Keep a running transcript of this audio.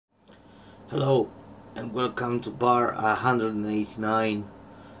Hello and welcome to bar 189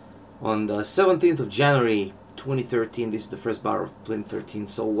 on the 17th of January 2013. This is the first bar of 2013.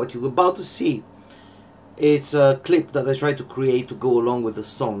 So what you're about to see, it's a clip that I tried to create to go along with the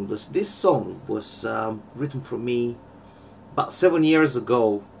song. This song was written for me about 7 years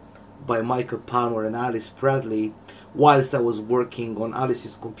ago by Michael Palmer and Alice Pratley whilst I was working on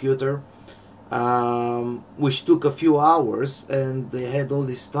Alice's computer, which took a few hours, and they had all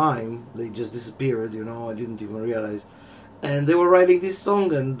this time. They just disappeared, you know. I didn't even realize. And they were writing this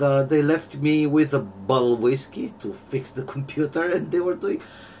song, and they left me with a bottle of whiskey to fix the computer, and they were doing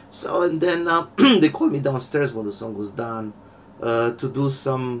so. And then they called me downstairs when the song was done to do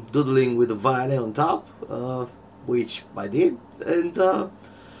some doodling with the violin on top, which I did. And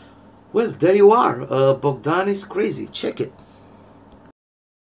well, there you are. Bogdan is crazy. Check it.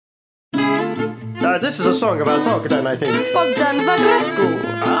 This is a song about Bogdan, I think. Bogdan Vacarescu.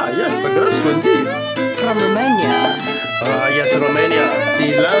 Ah, yes, Vacarescu indeed. From Romania. Ah, yes, Romania.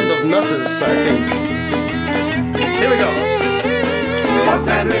 The land of nutters, I think. Here we go.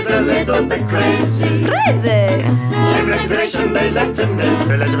 Bogdan is a little bit crazy. Crazy! Immigration, they let him in.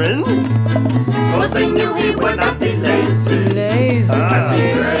 They let him in? Cause they knew he would not be lazy. Lazy. As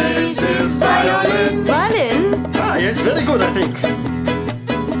he plays his violin. Violin? Ah, yes, very good, I think.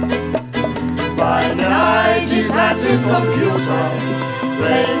 By night he's at his computer,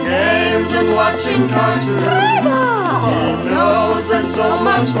 playing games and watching cartoons. He knows there's so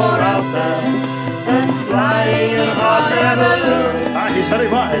much more out there than flying a hot air balloon. Ah, he's very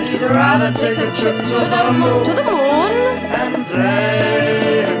wise. He'd rather take a trip to the moon. To the moon? And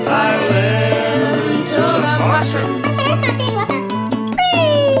play his violin to the Martians.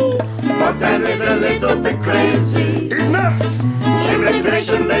 Bogdan is a little bit crazy. He's nuts!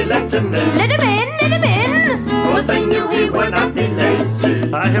 Immigration, they let him in. Let him in, let him in! Cause they knew he would not be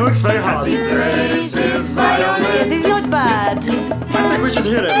lazy. Ah, he works very As hard. he plays his violin. Yes, he's not bad. I think we should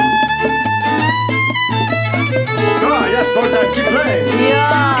hear him. Ah, yes, Bogdan, keep playing.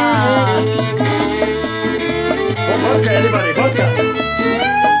 Yeah! Oh, vodka, anybody, vodka.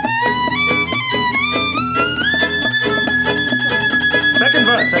 Second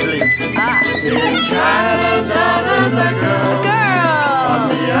verse, I believe. In Canada there's a girl on Girl!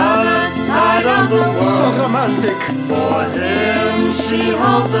 the other side of the So world. romantic. For him she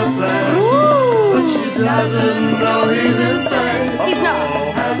holds a flame, but she doesn't know he's insane He's not.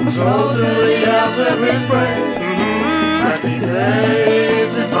 and totally out of his brain. As he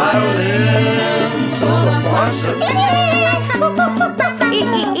plays his violin to the Martians.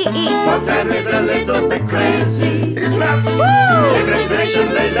 Bogdan is a little bit crazy.